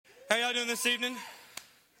How y'all doing this evening?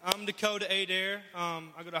 I'm Dakota Adair. I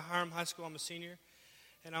go to Hiram High School. I'm a senior.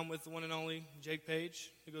 And I'm with the one and only Jake Page,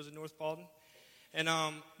 who goes to North Paulden. And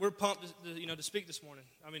we're pumped to speak this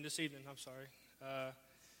evening. I'm sorry.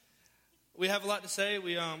 We have a lot to say.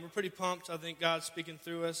 We're pretty pumped. I think God's speaking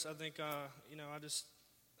through us. I think, I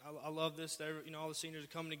love this. That, all the seniors are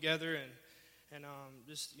coming together and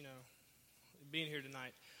being here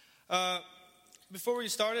tonight. Before we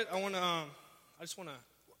started, I just want to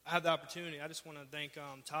have the opportunity. I just want to thank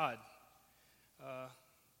Todd.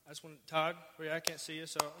 Todd, I can't see you,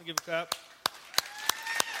 so I'll give a clap.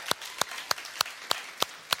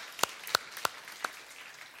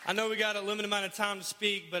 I know we got a limited amount of time to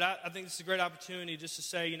speak, but I think this is a great opportunity just to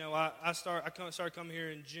say, I started coming here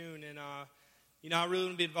in June, and I really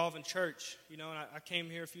want to be involved in church, and I came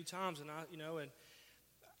here a few times, and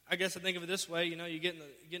I guess I think of it this way, you get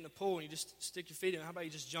in the pool and you just stick your feet in. How about you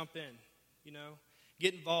just jump in,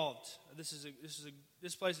 Get involved.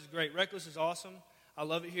 This place is great. Reckless is awesome. I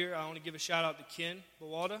love it here. I want to give a shout out to Ken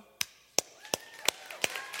Bawalda.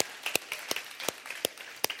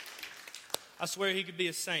 I swear he could be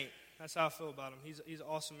a saint. That's how I feel about him. He's an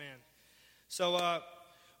awesome man. So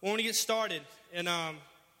we want to get started, and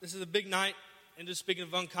this is a big night. And just speaking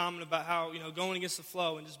of Uncommon about how going against the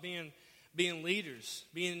flow and just being leaders,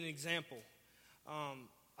 being an example.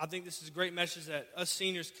 I think this is a great message that us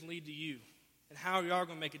seniors can lead to you. And how we are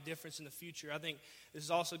going to make a difference in the future. I think this is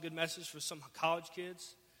also a good message for some college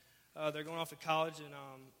kids. They're going off to college, and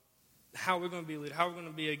how we're going to be a leader, how we're going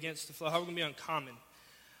to be against the flow, how we're going to be uncommon.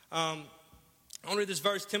 I want to read this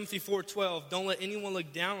verse, Timothy 4:12. Don't let anyone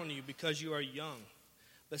look down on you because you are young,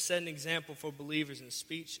 but set an example for believers in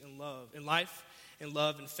speech and love, in life, in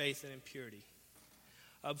love, and faith, and in purity.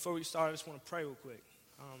 Before we start, I just want to pray real quick.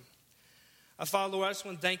 Father, Lord, I just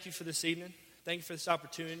want to thank you for this evening. Thank you for this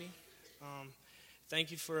opportunity. Thank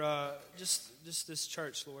you for just this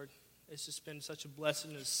church, Lord. It's just been such a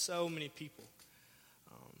blessing to so many people.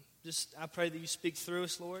 I pray that you speak through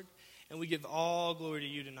us, Lord, and we give all glory to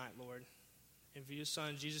you tonight, Lord. And for your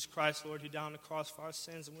Son, Jesus Christ, Lord, who died on the cross for our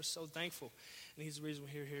sins, and we're so thankful. And he's the reason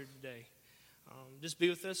we're here today. Just be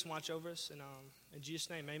with us and watch over us. And in Jesus'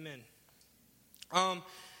 name, amen.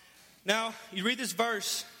 Now, you read this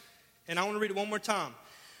verse, and I want to read it one more time.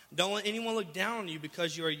 Don't let anyone look down on you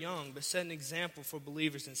because you are young, but set an example for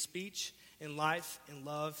believers in speech, in life, in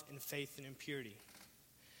love, in faith, and in purity.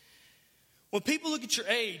 When people look at your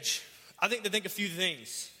age, I think they think a few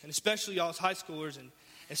things, and especially y'all as high schoolers, and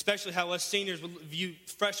especially how us seniors would view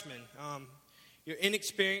freshmen. You're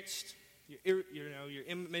inexperienced, you're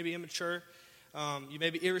maybe immature, you may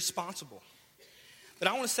be irresponsible. But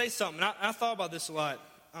I want to say something, and I thought about this a lot.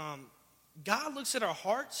 God looks at our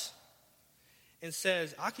hearts and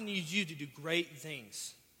says, I can use you to do great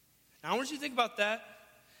things. Now, I want you to think about that.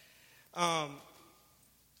 I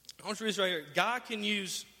want you to read this right here. God can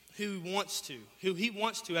use who he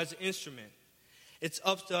wants to as an instrument. It's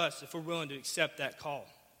up to us if we're willing to accept that call.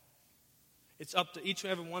 It's up to each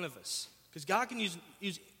and every one of us. Because God can use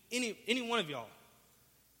any one of y'all.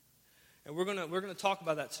 And we're gonna talk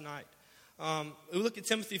about that tonight. We look at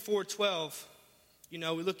Timothy 4:12. We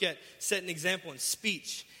look at set an example in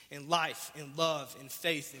speech, in life, in love, in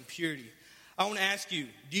faith, in purity. I want to ask you,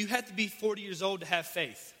 do you have to be 40 years old to have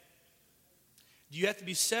faith? Do you have to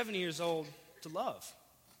be 70 years old to love?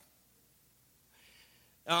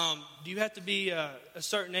 Do you have to be a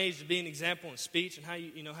certain age to be an example in speech and how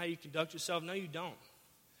you conduct yourself? No, you don't.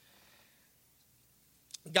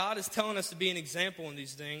 God is telling us to be an example in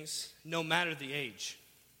these things, no matter the age.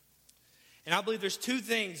 And I believe there's two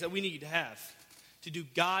things that we need to have to do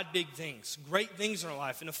God big things, great things in our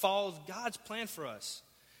life, and to follow God's plan for us.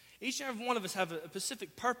 Each and every one of us have a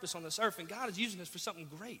specific purpose on this earth, and God is using us for something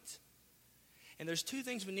great. And there's two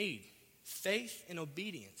things we need: faith and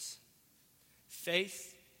obedience.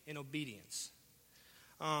 Faith and obedience.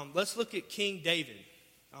 Let's look at King David.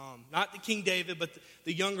 Not the King David, but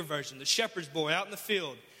the younger version, the shepherd's boy out in the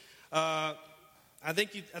field. I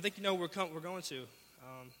think you know where we're going to.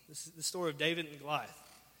 This is the story of David and Goliath.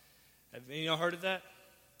 Have any of y'all heard of that?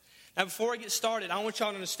 Now, before I get started, I want y'all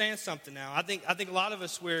to understand something now. I think a lot of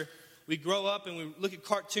us, where we grow up and we look at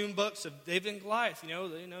cartoon books of David and Goliath,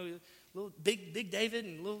 little big David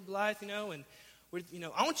and little Goliath, and I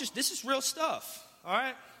want you. This is real stuff, all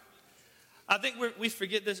right? I think we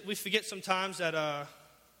forget this. We forget sometimes that.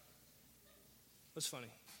 What's funny?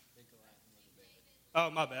 Oh,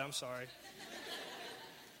 my bad. I'm sorry.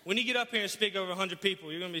 When you get up here and speak over 100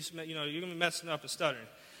 people, you're gonna be messing up and stuttering.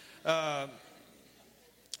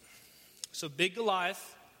 So big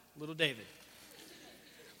Goliath, little David.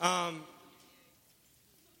 I'll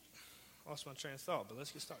lost my train of thought, but let's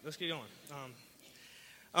get started. Let's get going.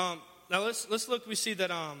 Now let's look. We see that.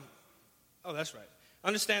 Oh, that's right.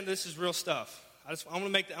 Understand this is real stuff. I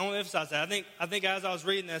want to emphasize that. I think as I was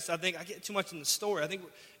reading this, I think I get too much in the story. I think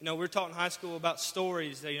we're taught in high school about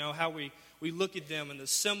stories. That, how we look at them and the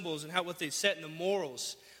symbols and what they set in the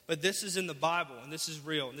morals. But this is in the Bible, and this is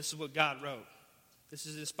real, and this is what God wrote. This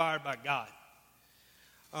is inspired by God.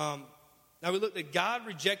 Now we look that God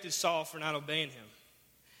rejected Saul for not obeying him.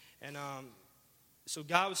 And so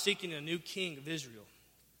God was seeking a new king of Israel.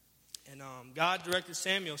 And God directed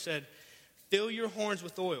Samuel, said, "Fill your horns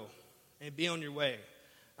with oil and be on your way.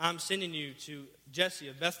 I'm sending you to Jesse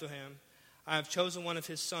of Bethlehem. I have chosen one of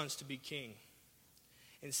his sons to be king."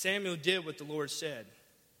 And Samuel did what the Lord said.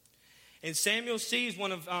 And Samuel sees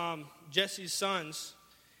one of Jesse's sons,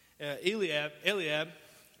 Eliab,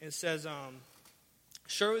 and says,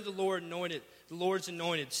 "Surely the Lord's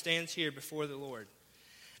anointed stands here before the Lord."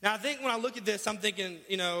 Now I think when I look at this, I'm thinking,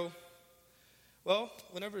 well,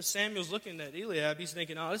 whenever Samuel's looking at Eliab, he's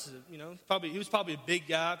thinking, oh, this is, he was probably a big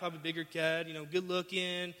guy, probably a bigger kid, good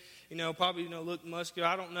looking, probably, look muscular.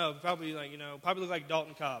 I don't know. Probably probably look like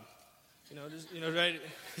Dalton Cobb. Right?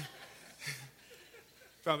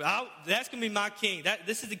 Probably. That's going to be my king.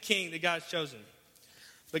 This is the king that God's chosen.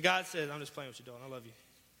 But God says, I'm just playing with you, Dalton. I love you.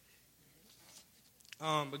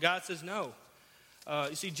 But God says no.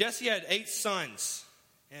 You see, Jesse had 8 sons.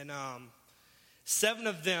 And 7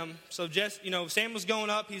 of them, so Samuel's going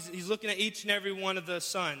up. He's looking at each and every one of the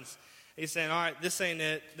sons. He's saying, all right, this ain't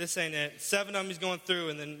it. 7 of them he's going through.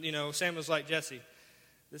 And then, Samuel's like, Jesse,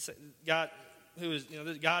 God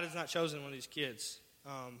has not chosen one of these kids.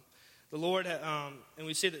 The Lord, and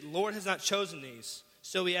we see that the Lord has not chosen these.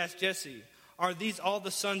 So he asked Jesse, are these all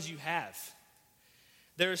the sons you have?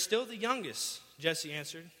 There is still the youngest, Jesse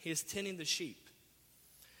answered. He is tending the sheep.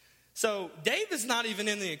 So David's not even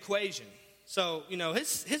in the equation. So,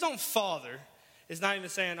 his own father is not even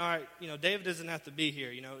saying, all right, David doesn't have to be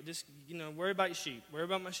here. Just, worry about your sheep. Worry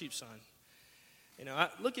about my sheep, son.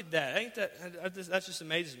 Look at that. That just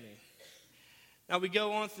amazes me. Now we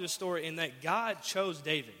go on through the story in that God chose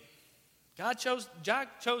David. God chose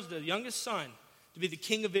the youngest son to be the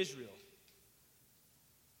king of Israel.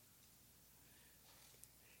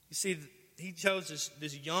 You see, he chose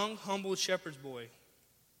this young, humble shepherd's boy.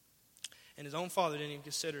 And his own father didn't even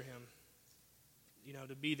consider him,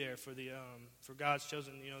 to be there for God's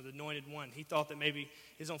chosen, the anointed one. He thought that maybe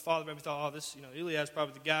his own father thought, oh, this, Eliab's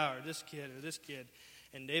probably the guy, or this kid.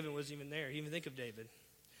 And David wasn't even there. He didn't even think of David.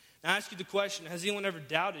 Now I ask you the question, has anyone ever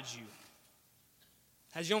doubted you?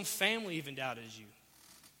 Has your own family even doubted you?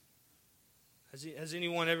 Has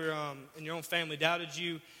anyone ever in your own family doubted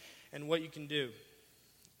you and what you can do?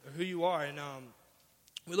 Or who you are? And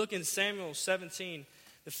we look in Samuel 17.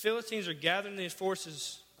 The Philistines are gathering their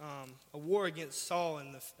forces, a war against Saul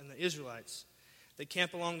and the Israelites. They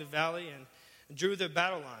camp along the valley and drew their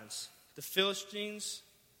battle lines. The Philistines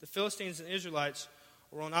and the Israelites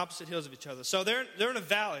were on opposite hills of each other. So they're in a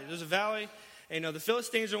valley. There's a valley. And, the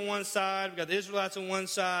Philistines are on one side. We've got the Israelites on one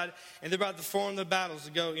side. And they're about to form their battles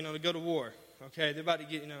to go to war. Okay, they're about to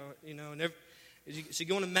get, and so you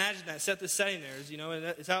can imagine that. Set the setting there.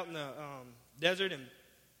 It's out in the desert, and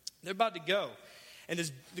they're about to go. And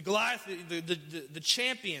the Goliath, the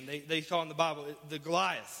champion, they call in the Bible, the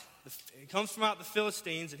Goliath. He comes from out the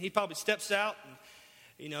Philistines, and he probably steps out, and,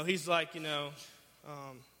 he's like, who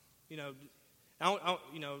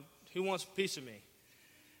wants a piece of me?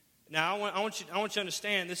 Now, I want you to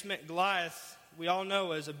understand, this Goliath, we all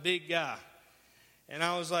know, is a big guy. And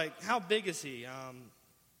I was like, how big is he?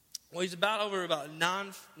 Well, he's about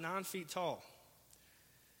 9 feet tall.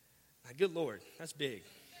 Now, good Lord, that's big.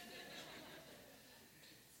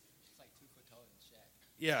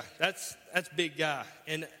 Yeah, that's big guy.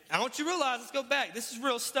 And I want you to realize, let's go back. This is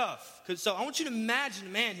real stuff. So I want you to imagine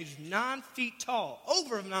a man who's 9 feet tall,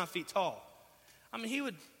 over 9 feet tall. I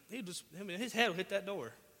mean, his head will hit that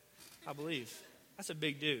door, I believe. That's a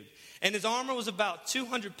big dude. And his armor was about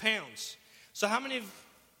 200 pounds. So I'm not even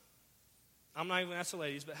going to ask the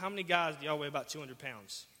ladies, but how many guys do y'all weigh about 200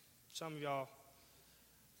 pounds? Some of y'all.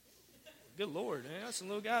 Good Lord, man. That's a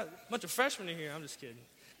little guy. A bunch of freshmen in here. I'm just kidding.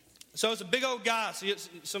 So it's a big old guy. So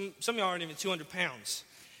some of y'all aren't even 200 pounds.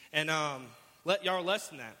 And y'all are less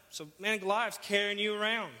than that. So, man, Goliath's carrying you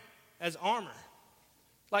around as armor.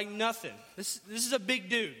 Like nothing. This is a big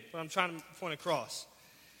dude, what I'm trying to point across.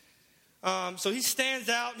 So he stands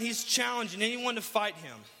out and he's challenging anyone to fight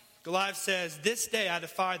him. Goliath says, "This day I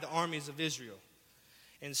defy the armies of Israel."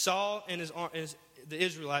 And Saul and the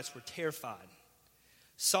Israelites were terrified.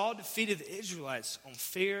 Saul defeated the Israelites on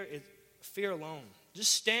fear alone.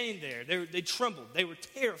 Just standing there, they trembled. They were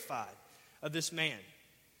terrified. of this man.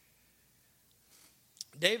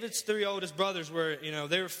 David's three oldest brothers were,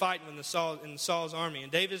 they were fighting in Saul's army,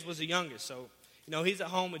 and David was the youngest. So, he's at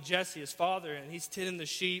home with Jesse, his father, and he's tending the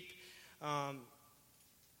sheep,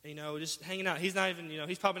 just hanging out. He's not even,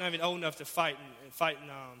 he's probably not even old enough to fight in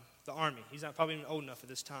the army. He's not probably even old enough at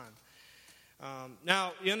this time.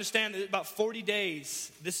 Now, you understand that about 40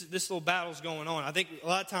 days, this little battle's going on. I think a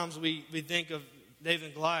lot of times we think of David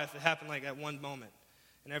and Goliath, it happened like at one moment,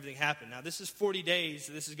 and everything happened. Now, this is 40 days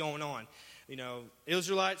that this is going on.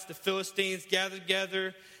 Israelites, the Philistines gather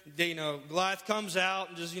together. Goliath comes out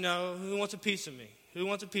and just, who wants a piece of me? Who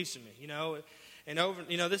wants a piece of me? And over,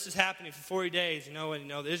 this is happening for 40 days, and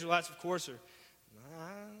the Israelites, of course, are, I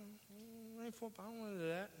don't want to do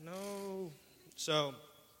that. No. So,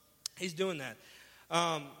 he's doing that.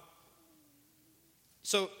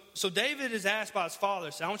 So David is asked by his father,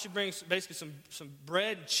 I want you to bring basically some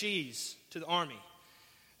bread and cheese to the army.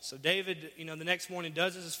 So David, the next morning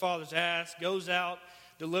does as his father's asked, goes out,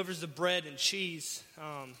 delivers the bread and cheese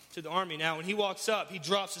to the army. Now, when he walks up, he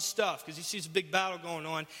drops his stuff because he sees a big battle going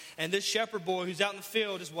on. And this shepherd boy who's out in the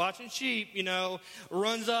field just watching sheep,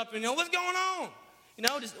 runs up and, what's going on?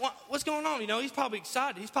 What's going on? He's probably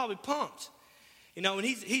excited. He's probably pumped. And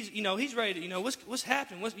he's ready to, what's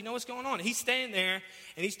happening? What's going on? And he's standing there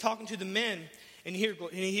and he's talking to the men. And he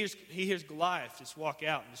hears Goliath just walk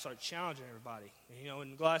out and just start challenging everybody.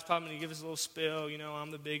 And Goliath's probably going to give us a little spill. I'm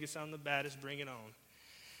the biggest, I'm the baddest, bring it on.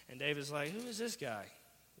 And David's like, who is this guy?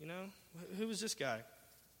 Who is this guy?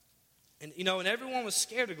 And, and everyone was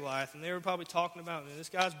scared of Goliath. And they were probably talking about, this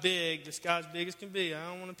guy's big as can be. I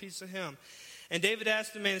don't want a piece of him. And David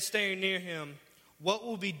asked the man standing near him, what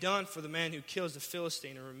will be done for the man who kills the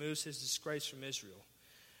Philistine and removes his disgrace from Israel?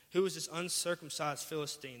 Who is this uncircumcised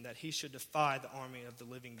Philistine that he should defy the army of the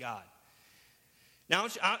living God? Now,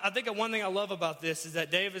 I think one thing I love about this is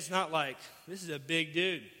that David's not like, this is a big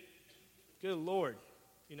dude. Good Lord.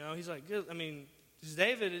 He's like, good. I mean,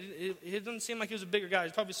 David, it doesn't seem like he was a bigger guy.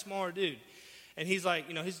 He's probably a smaller dude. And he's like,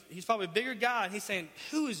 he's probably a bigger guy. And he's saying,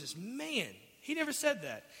 who is this man? He never said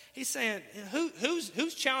that. He's saying,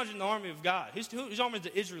 who's challenging the army of God? Who's army of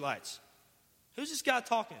the Israelites? Who's this guy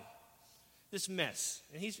talking? This mess.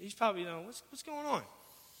 And he's probably, what's going on?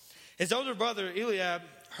 His older brother, Eliab,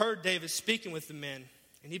 heard David speaking with the men,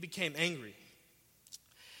 and he became angry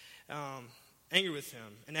with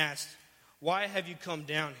him, and asked, why have you come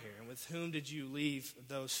down here? And with whom did you leave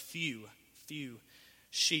those few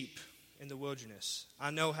sheep in the wilderness? I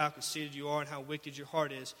know how conceited you are and how wicked your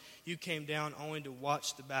heart is. You came down only to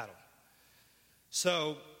watch the battle.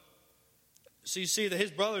 So you see that his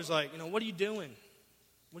brother's like, what are you doing?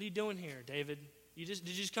 What are you doing here, David? Did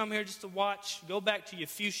you just come here just to watch? Go back to your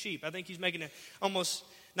few sheep. I think he's making it almost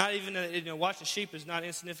not even, watching sheep is not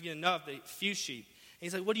insignificant enough, the few sheep. And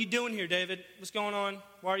he's like, what are you doing here, David? What's going on?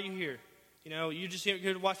 Why are you here? You just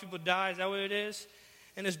here to watch people die? Is that what it is?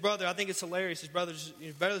 And his brother, I think it's hilarious. His brother's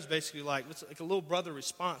basically like, it's like a little brother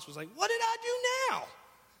response was like, what did I do now?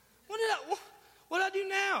 What did I do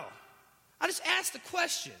now? I just asked the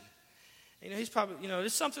question. He's probably,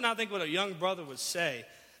 it's something I think what a young brother would say.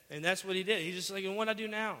 And that's what he did. He's just like, what do I do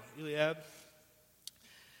now, Eliab?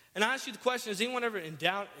 And I ask you the question, has anyone ever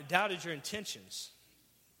doubted your intentions?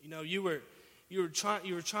 You were trying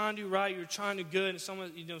to do right, you were trying to do good,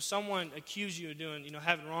 and someone accused you of doing,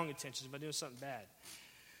 having wrong intentions by doing something bad.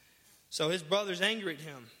 So his brother's angry at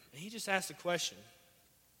him, and he just asked a question.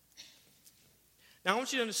 Now I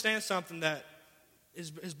want you to understand something, that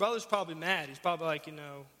his brother's probably mad. He's probably like,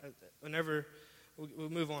 whenever we'll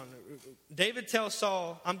move on. David tells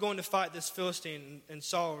Saul, I'm going to fight this Philistine, and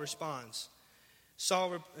Saul responds.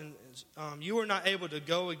 You were not able to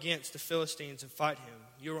go against the Philistines and fight him.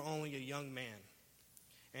 You were only a young man,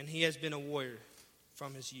 and he has been a warrior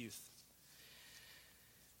from his youth.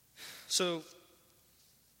 So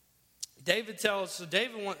David wants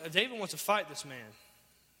to fight this man.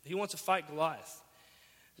 He wants to fight Goliath.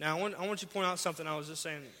 Now, I want you to point out something I was just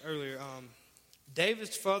saying earlier.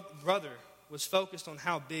 David's brother was focused on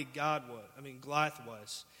how big Goliath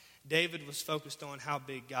was. David was focused on how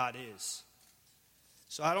big God is.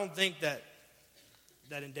 So I don't think that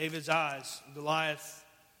in David's eyes, Goliath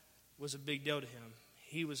was a big deal to him.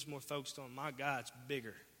 He was more focused on, my God's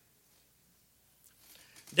bigger.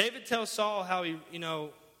 David tells Saul how he,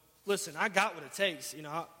 listen, I got what it takes.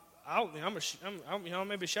 I'm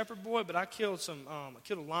maybe a shepherd boy, but I killed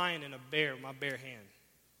a lion and a bear with my bare hand.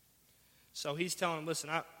 So he's telling him, listen,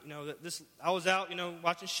 I was out,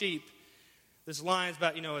 watching sheep. This lion's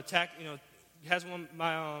about, attack, has one of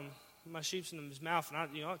my sheep's in his mouth, and I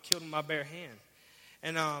killed him with my bare hand.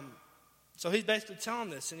 And So he's basically telling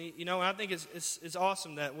this, and I think it's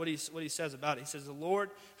awesome that what he says about it. He says, "The Lord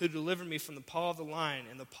who delivered me from the paw of the lion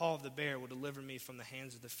and the paw of the bear will deliver me from the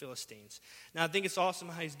hands of the Philistines." Now I think it's awesome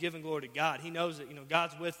how he's giving glory to God. He knows that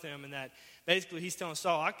God's with him, and that basically he's telling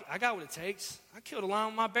Saul, "I got what it takes. I killed a lion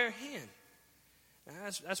with my bare hand." And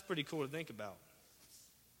that's pretty cool to think about.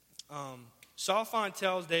 Saul finally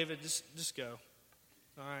tells David, "Just go.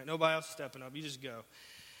 All right, nobody else is stepping up. You just go."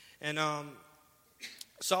 And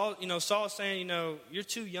Saul's saying, "You're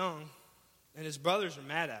too young," and his brothers are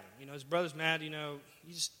mad at him. His brother's mad.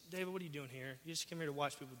 David, what are you doing here? You just came here to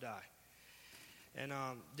watch people die. And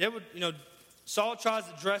Saul tries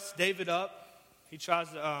to dress David up. He tries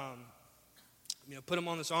to, put him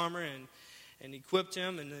on this armor and equipped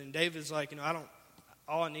him. And then David's like,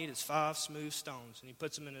 all I need is 5 smooth stones, and he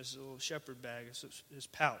puts them in his little shepherd bag, his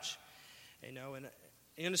pouch. And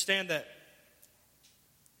you understand that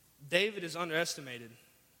David is underestimated.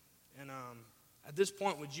 And at this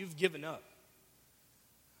point, would you've given up?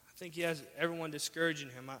 I think he has everyone discouraging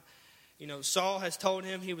him. Saul has told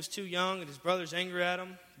him he was too young and his brother's angry at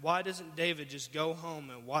him. Why doesn't David just go home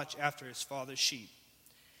and watch after his father's sheep?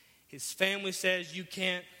 His family says you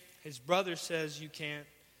can't. His brother says you can't.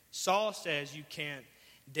 Saul says you can't.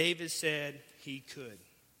 David said he could.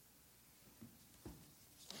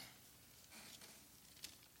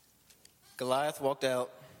 Goliath walked out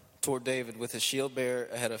toward David with his shield bearer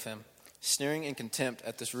ahead of him, sneering in contempt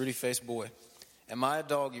at this ruddy-faced boy. "Am I a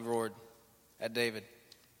dog," he roared at David,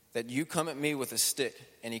 "that you come at me with a stick?"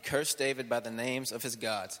 And he cursed David by the names of his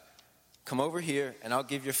gods. "Come over here, and I'll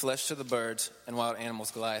give your flesh to the birds and wild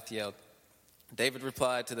animals," Goliath yelled. David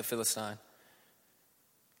replied to the Philistine,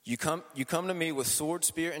 You come to me with sword,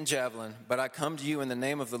 spear, and javelin, but I come to you in the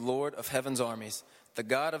name of the Lord of heaven's armies, the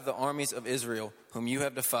God of the armies of Israel, whom you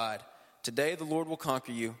have defied. Today the Lord will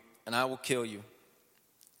conquer you, and I will kill you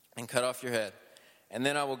and cut off your head. And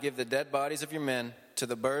then I will give the dead bodies of your men to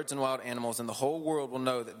the birds and wild animals, and the whole world will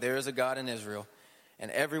know that there is a God in Israel. And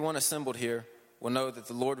everyone assembled here will know that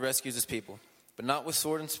the Lord rescues his people, but not with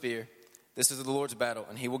sword and spear. This is the Lord's battle,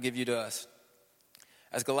 and he will give you to us.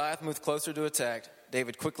 As Goliath moved closer to attack,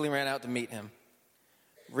 David quickly ran out to meet him.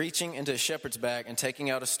 Reaching into his shepherd's bag and taking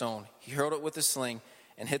out a stone, he hurled it with his sling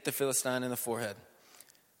and hit the Philistine in the forehead.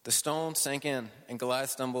 The stone sank in, and Goliath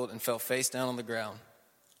stumbled and fell face down on the ground.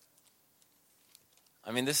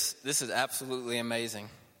 I mean, this is absolutely amazing.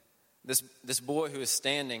 This boy who is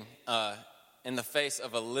standing in the face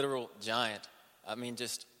of a literal giant. I mean,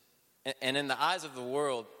 and in the eyes of the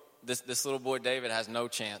world, this little boy David has no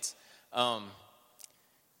chance.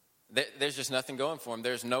 There's just nothing going for him.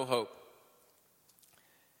 There's no hope.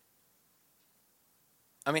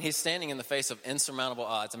 I mean, he's standing in the face of insurmountable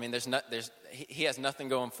odds. I mean, he has nothing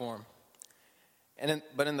going for him.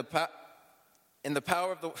 But in the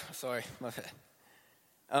power of the sorry, my bad.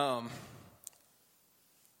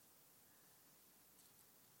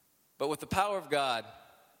 But with the power of God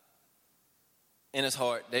in his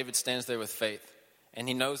heart, David stands there with faith, and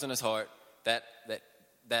he knows in his heart that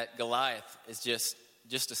Goliath is just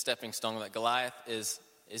a stepping stone. That Goliath is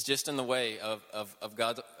just in the way of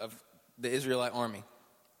God, of the Israelite army.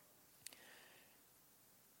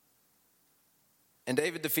 And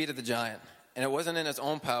David defeated the giant, and it wasn't in his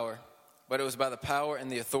own power, but it was by the power and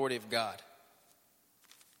the authority of God.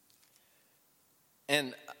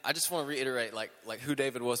 And I just want to reiterate like who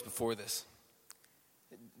David was before this.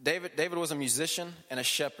 David was a musician and a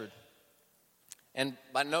shepherd, and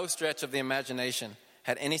by no stretch of the imagination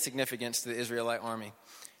had any significance to the Israelite army.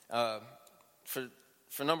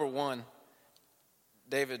 For number one,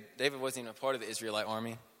 David wasn't even a part of the Israelite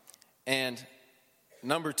army, and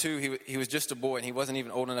number two, he was just a boy, and he wasn't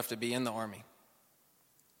even old enough to be in the army.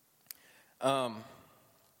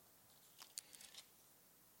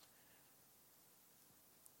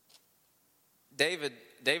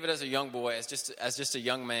 David as a young boy, as just a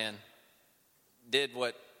young man, did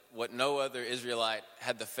what no other Israelite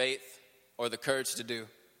had the faith or the courage to do.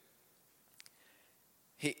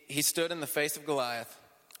 He stood in the face of Goliath,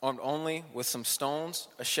 armed only with some stones,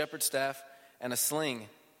 a shepherd's staff, and a sling,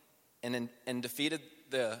 and defeated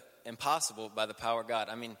the impossible by the power of God.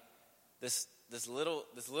 I mean, this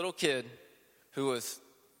little kid who was,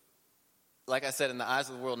 like I said, in the eyes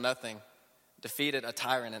of the world, nothing, defeated a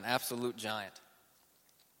tyrant, an absolute giant.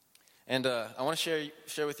 And I want to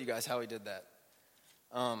share with you guys how he did that.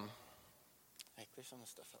 Hey, clear some of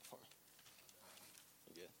the stuff up for me.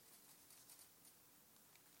 You good?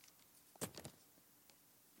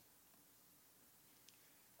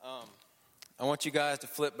 I want you guys to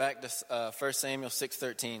flip back to 1 Samuel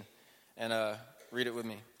 6:13 and read it with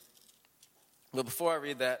me. But before I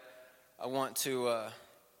read that, I want to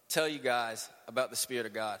tell you guys about the Spirit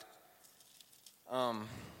of God.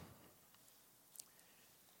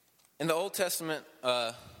 In the Old Testament,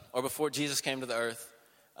 or before Jesus came to the earth,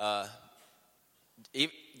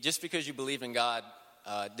 just because you believed in God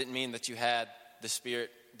didn't mean that you had the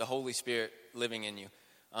Spirit, the Holy Spirit, living in you.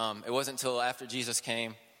 It wasn't until after Jesus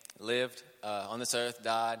came, lived on this earth,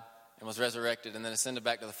 died, and was resurrected, and then ascended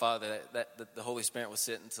back to the Father that the Holy Spirit was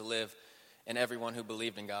sitting to live in everyone who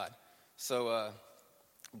believed in God. So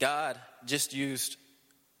God used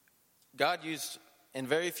in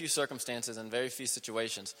very few circumstances and very few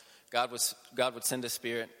situations, God would send His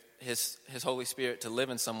Spirit, His Holy Spirit, to live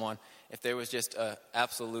in someone if there was just an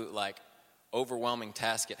absolute, overwhelming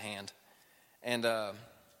task at hand. And I'm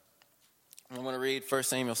going to read 1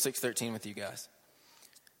 Samuel 6:13 with you guys.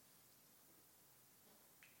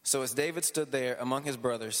 So as David stood there among his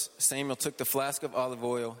brothers, Samuel took the flask of olive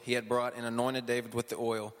oil he had brought and anointed David with the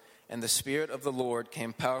oil. And the Spirit of the Lord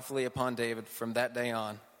came powerfully upon David from that day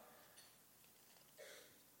on.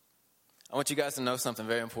 I want you guys to know something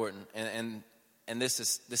very important, and this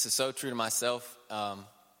is so true to myself.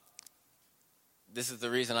 This is the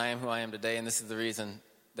reason I am who I am today, and this is the reason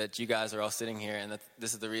that you guys are all sitting here, and that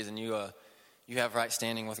this is the reason you have right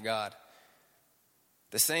standing with God.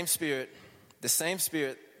 The same Spirit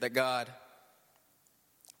that God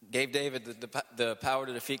gave David the power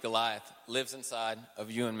to defeat Goliath lives inside of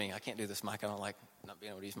you and me. I can't do this, Mike. I don't like not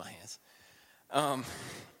being able to use my hands.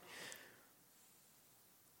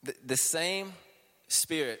 The same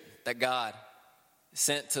Spirit that God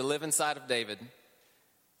sent to live inside of David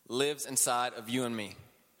lives inside of you and me.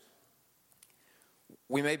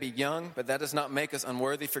 We may be young, but that does not make us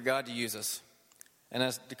unworthy for God to use us. And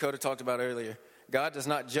as Dakota talked about earlier, God does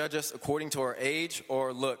not judge us according to our age or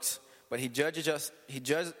our looks, but He judges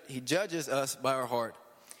us by our heart.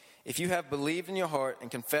 If you have believed in your heart and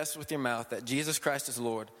confessed with your mouth that Jesus Christ is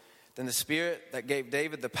Lord, then the Spirit that gave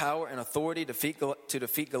David the power and authority to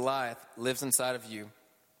defeat Goliath lives inside of you.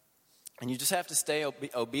 And you just have to stay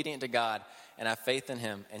obedient to God and have faith in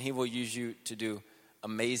Him, and He will use you to do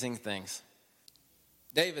amazing things.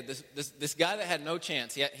 David, this guy that had no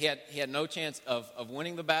chance, he had no chance of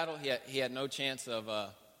winning the battle. He had no chance of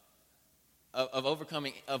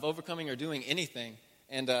overcoming or doing anything.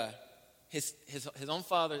 And his own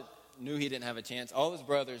father knew he didn't have a chance. All his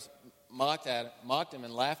brothers mocked him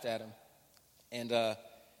and laughed at him. And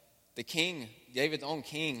the king, David's own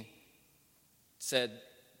king,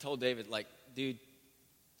 told David, dude,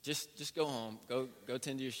 just go home, go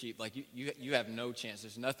tend to your sheep. You have no chance.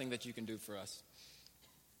 There's nothing that you can do for us.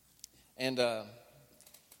 And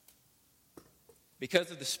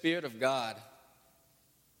because of the Spirit of God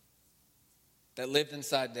that lived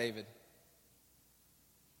inside David,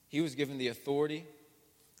 he was given the authority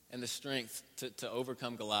and the strength to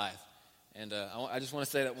overcome Goliath. And I just want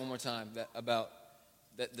to say that one more time, about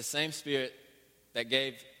the same Spirit that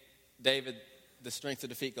gave David the strength to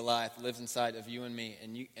defeat Goliath lives inside of you and me.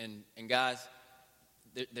 And guys,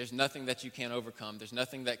 there's nothing that you can't overcome. There's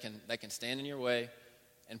nothing that can stand in your way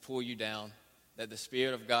and pull you down, that the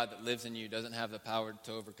Spirit of God that lives in you doesn't have the power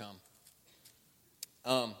to overcome.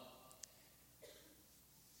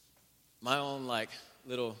 My own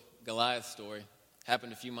little Goliath story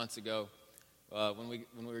happened a few months ago when we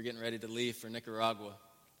were getting ready to leave for Nicaragua.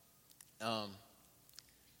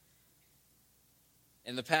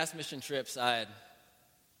 In the past mission trips, I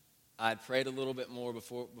had prayed a little bit more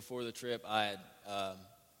before the trip. I had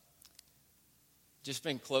just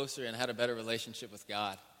been closer and had a better relationship with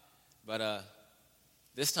God. But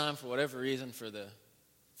this time, for whatever reason, for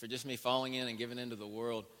just me falling in and giving into the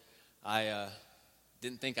world, I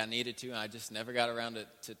didn't think I needed to, and I just never got around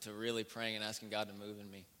to really praying and asking God to move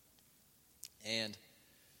in me. And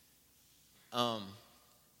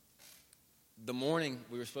the morning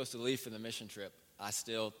we were supposed to leave for the mission trip, I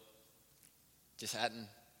still just hadn't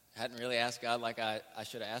really asked God like I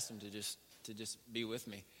should have asked Him to just be with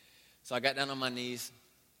me. So I got down on my knees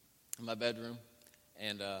in my bedroom,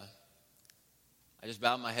 and I just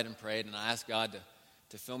bowed my head and prayed, and I asked God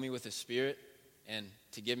to fill me with His Spirit and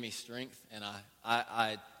to give me strength. And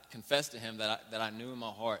I confessed to Him that I knew in my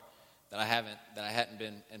heart that I hadn't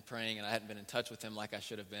been in praying, and I hadn't been in touch with Him like I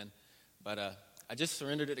should have been. But I just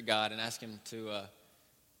surrendered it to God and asked Him to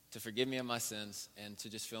forgive me of my sins and to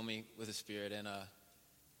just fill me with His Spirit. And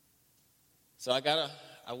so we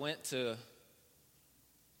went to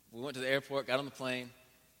the airport, got on the plane,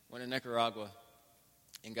 went to Nicaragua,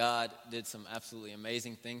 and God did some absolutely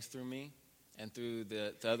amazing things through me and through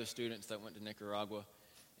the other students that went to Nicaragua.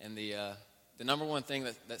 And the number one thing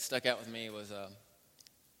that stuck out with me was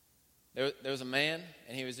there was a man,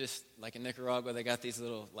 and he was just in Nicaragua. They got these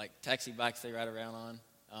little taxi bikes they ride around on.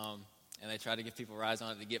 and they try to give people rides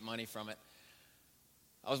on it to get money from it.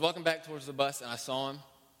 I was walking back towards the bus, and I saw him.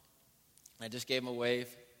 I just gave him a wave,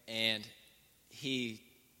 and he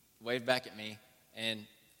waved back at me, and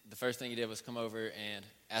the first thing he did was come over and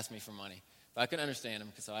ask me for money. But I couldn't understand him,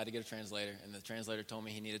 because I had to get a translator, and the translator told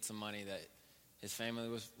me he needed some money, that his family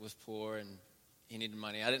was poor, and he needed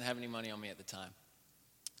money. I didn't have any money on me at the time.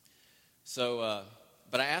 So,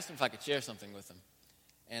 but I asked him if I could share something with him.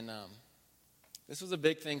 And this was a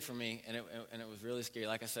big thing for me, and it was really scary.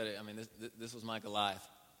 Like I said, this was my Goliath.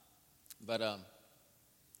 But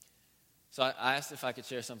so I asked if I could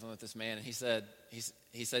share something with this man, and he said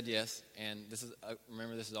yes. And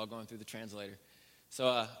remember, this is all going through the translator. So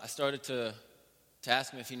I started to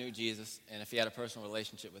ask him if he knew Jesus and if he had a personal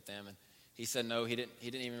relationship with them. And he said no, he didn't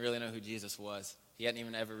even really know who Jesus was. He hadn't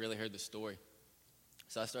even ever really heard the story.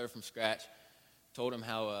 So I started from scratch, told him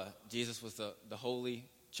how Jesus was the holy,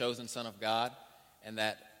 chosen Son of God, and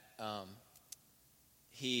that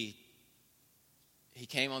he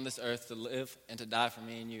came on this earth to live and to die for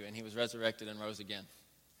me and you, and he was resurrected and rose again.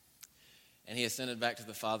 And he ascended back to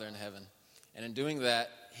the Father in heaven. And in doing that,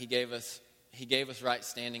 he gave us right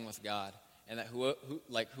standing with God, and that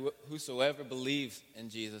whosoever believes in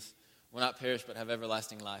Jesus will not perish but have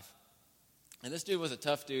everlasting life. And this dude was a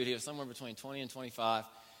tough dude. He was somewhere between 20 and 25.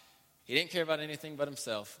 He didn't care about anything but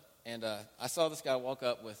himself. And I saw this guy walk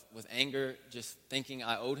up with anger, just thinking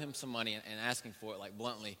I owed him some money and asking for it, like,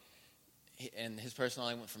 bluntly. And his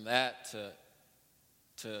personality went from that to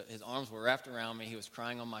his arms were wrapped around me. He was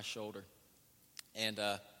crying on my shoulder. And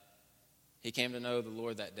he came to know the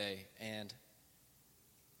Lord that day. And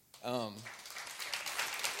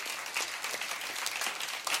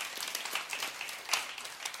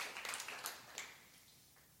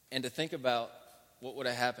and to think about what would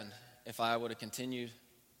have happened if I would have continued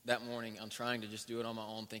that morning on trying to just do it on my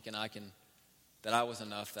own, thinking that I was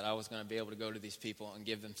enough, that I was going to be able to go to these people and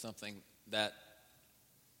give them something that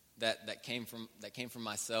came from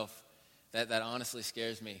myself. That honestly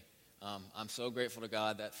scares me. I'm so grateful to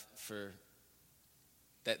God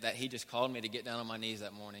that He just called me to get down on my knees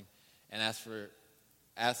that morning and ask Him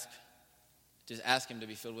to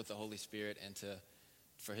be filled with the Holy Spirit and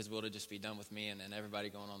for His will to just be done with me and everybody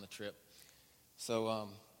going on the trip. So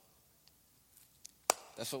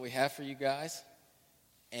that's what we have for you guys.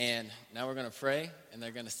 And now we're going to pray, and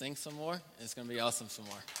they're going to sing some more, and it's going to be awesome some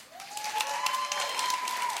more.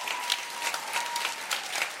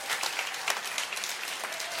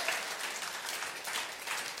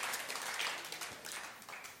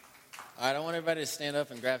 All right, I want everybody to stand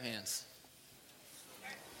up and grab hands.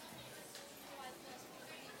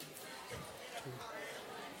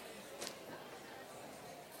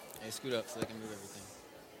 Hey, scoot up so they can move everything.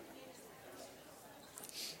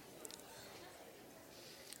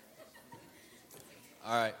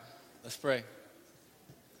 All right, let's pray.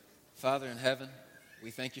 Father in heaven,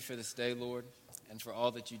 we thank you for this day, Lord, and for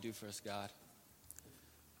all that you do for us, God.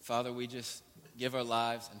 Father, we just give our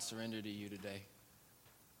lives and surrender to you today.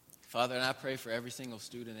 Father, and I pray for every single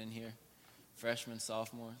student in here, freshmen,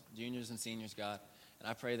 sophomores, juniors, and seniors, God. And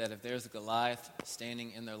I pray that if there's a Goliath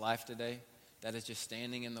standing in their life today, that is just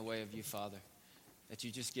standing in the way of you, Father, that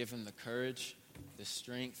you just give them the courage, the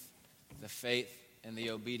strength, the faith, and the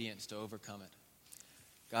obedience to overcome it.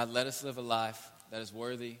 God, let us live a life that is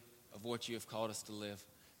worthy of what you have called us to live.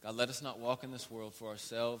 God, let us not walk in this world for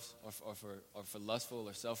ourselves or for lustful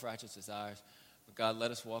or self-righteous desires. But God, let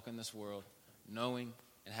us walk in this world knowing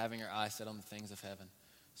and having our eyes set on the things of heaven.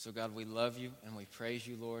 So God, we love you and we praise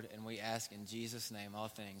you, Lord, and we ask in Jesus' name all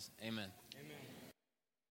things. Amen. Amen.